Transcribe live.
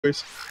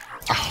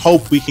I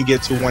hope we can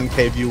get to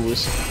 1K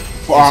viewers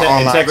for our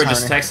online Integra tournament.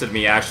 just texted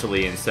me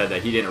actually and said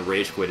that he didn't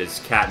rage quit. His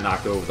cat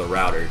knocked over the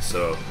router.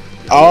 So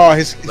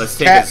his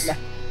cat.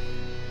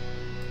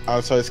 Oh,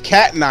 so his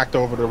cat knocked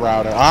over the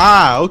router.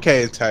 Ah,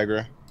 okay,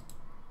 Integra.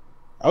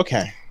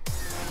 Okay,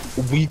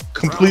 we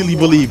completely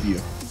believe you.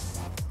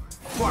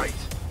 Fight.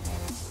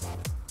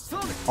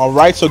 All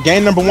right, so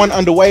game number 1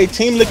 underway.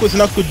 Team Liquid's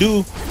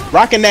Nuckledu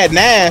rocking that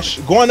Nash,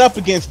 going up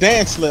against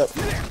Danslip.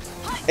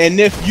 And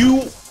if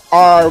you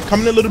are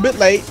coming a little bit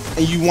late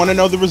and you want to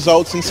know the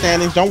results and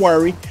standings, don't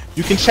worry.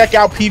 You can check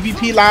out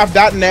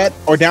pvplive.net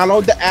or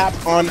download the app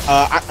on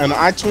an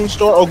iTunes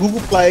Store or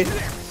Google Play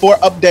for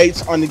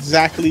updates on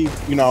exactly,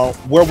 you know,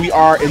 where we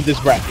are in this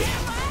bracket.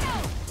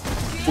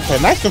 Okay,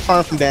 nice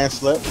confirm from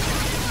Danslip.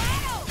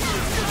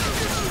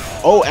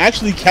 Oh,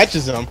 actually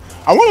catches him.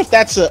 I wonder if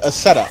that's a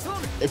setup.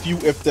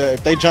 If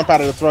they jump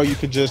out of the throw, you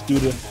could just do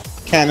the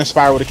cannon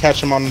spiral to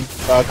catch him on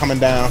coming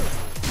down.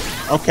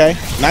 Okay,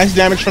 nice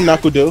damage from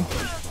Nuckledu.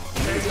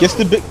 Gets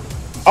the big.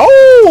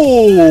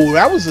 Oh,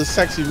 that was a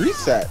sexy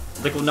reset.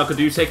 Liquid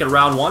Nuckledu taking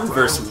round 1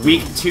 versus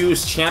week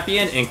 2's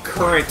champion and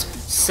current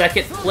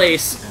 2nd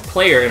place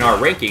player in our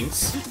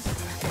rankings,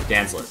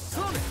 Danslip.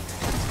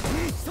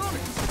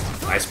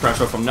 Nice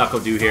pressure from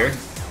Nuckledu here.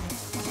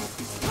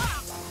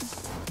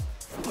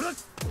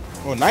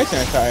 Oh, nice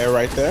anti-air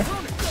right there.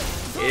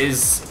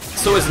 Is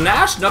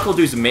Nash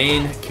Nuckledu's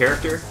main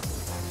character?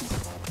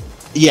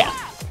 Yeah.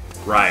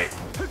 Right.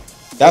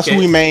 That's who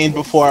we mained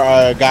before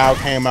Guile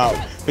came out.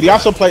 But he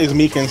also plays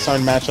Meek in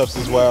certain matchups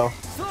as well.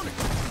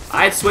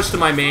 I had switched to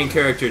my main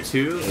character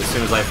too as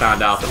soon as I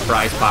found out the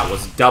prize pot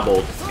was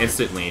doubled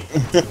instantly.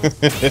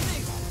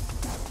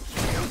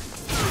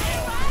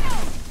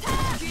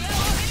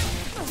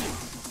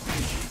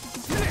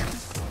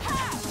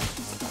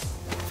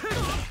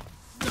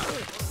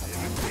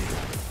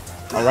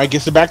 All right,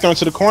 gets the back throw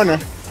into the corner,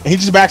 and he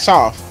just backs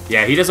off.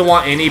 Yeah, he doesn't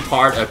want any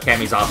part of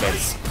Cammy's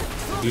offense.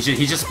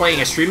 He's just playing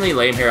extremely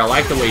lame here. I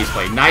like the way he's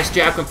playing. Nice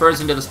jab, confirms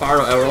into the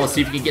spiral arrow. Let's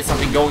see if he can get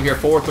something going here.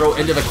 Forward throw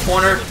into the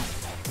corner.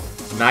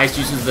 Nice,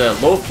 uses the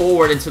low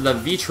forward into the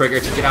V trigger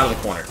to get out of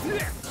the corner.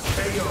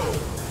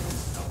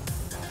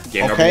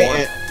 Game number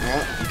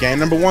 1. Game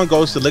number 1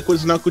 goes to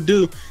Liquid's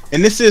Nuckledu,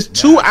 and this is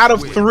 2 out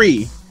of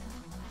 3.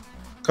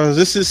 Because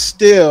this is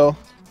still,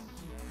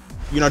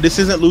 you know, this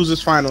isn't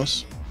losers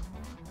finals.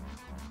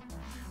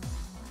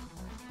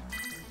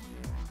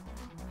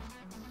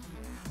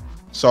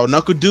 So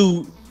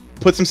Nuckledu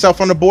puts himself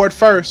on the board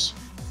first.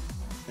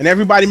 And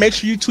everybody, make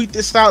sure you tweet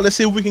this out. Let's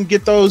see if we can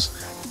get those,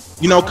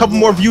 you know, a couple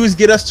more views,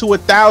 get us to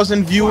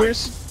 1,000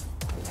 viewers.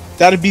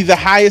 That'd be the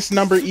highest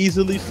number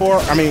easily for,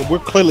 I mean, we're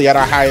clearly at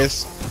our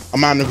highest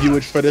amount of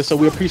viewage for this, so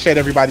we appreciate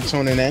everybody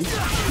tuning in. And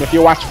if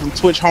you're watching from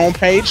Twitch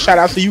homepage, shout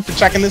out to you for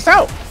checking this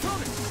out.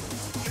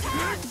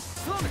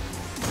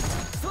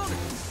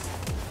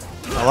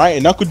 All right,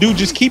 and Nuckledu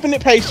just keeping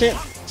it patient.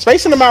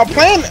 Spacing them out,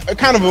 playing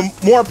kind of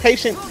a more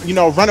patient, you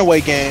know,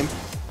 runaway game.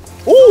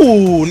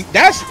 Ooh,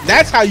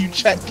 that's how you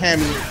check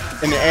Cammy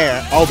in the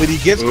air. Oh, but he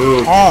gets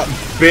caught.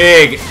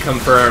 Big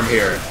confirm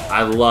here.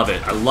 I love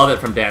it. I love it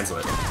from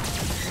Danslip.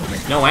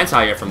 No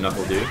anti-air from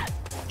Nuckledu.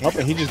 Nope,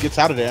 and he just gets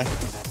out of there.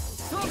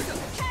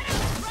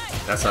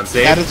 That's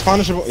unsafe. That is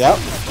punishable. Yep.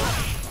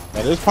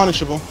 That is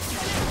punishable.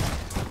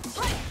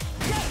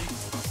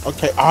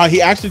 Okay. Ah,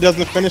 he actually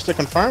doesn't finish the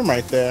confirm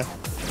right there.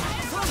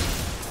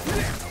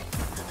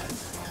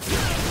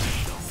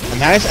 A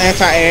nice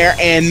anti-air,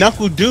 and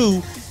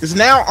Nuckledu is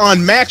now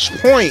on match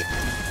point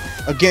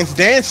against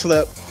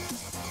Danslip.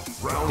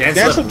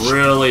 Danslip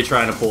really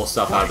trying to pull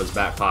stuff out of his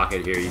back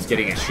pocket here. He's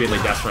getting extremely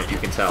desperate, you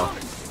can tell.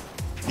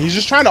 He's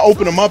just trying to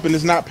open him up, and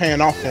it's not paying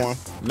off for him.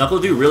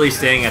 Nuckledu really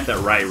staying at the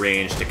right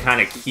range to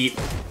kind of keep,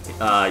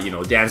 you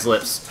know,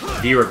 Danslip's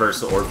V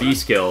reversal or V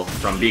skill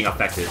from being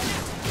effective.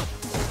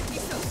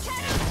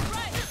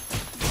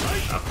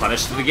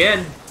 Punished it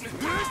again.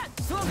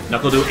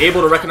 Nuckledu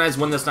able to recognize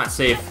when that's not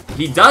safe.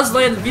 He does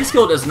land. The V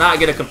skill does not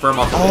get a confirm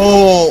off of it.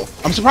 Oh,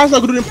 I'm surprised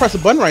Nuckledu didn't press a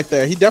button right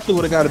there. He definitely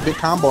would have got a big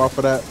combo off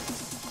of that.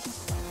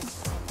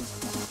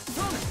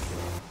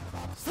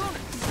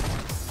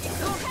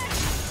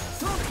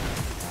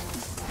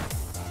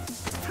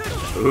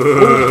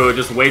 Ooh,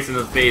 just waits in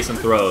the face and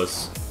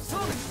throws.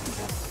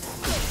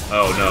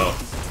 Oh no.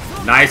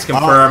 Nice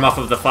confirm off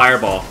of the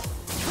fireball.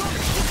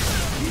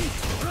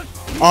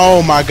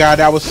 Oh my god,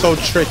 that was so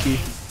tricky.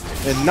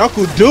 And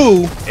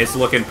Nuckledu. It's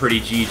looking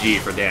pretty GG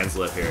for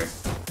Danslip here.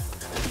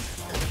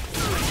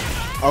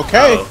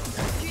 Okay.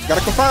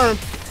 Gotta confirm.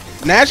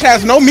 Nash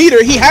has no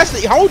meter. He has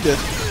to hold this.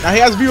 Now he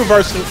has V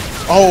reversal.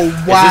 Oh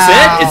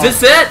wow. Is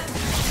this it?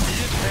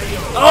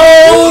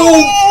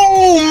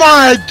 Oh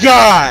my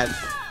god.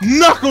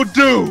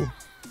 Nuckledu.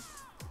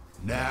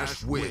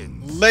 Nash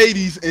wins.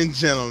 Ladies and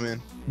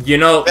gentlemen. You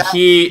know,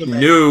 he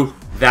knew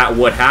that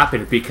would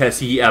happen because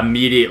he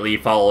immediately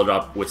followed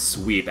up with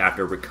sweep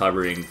after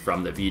recovering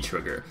from the V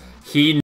trigger. He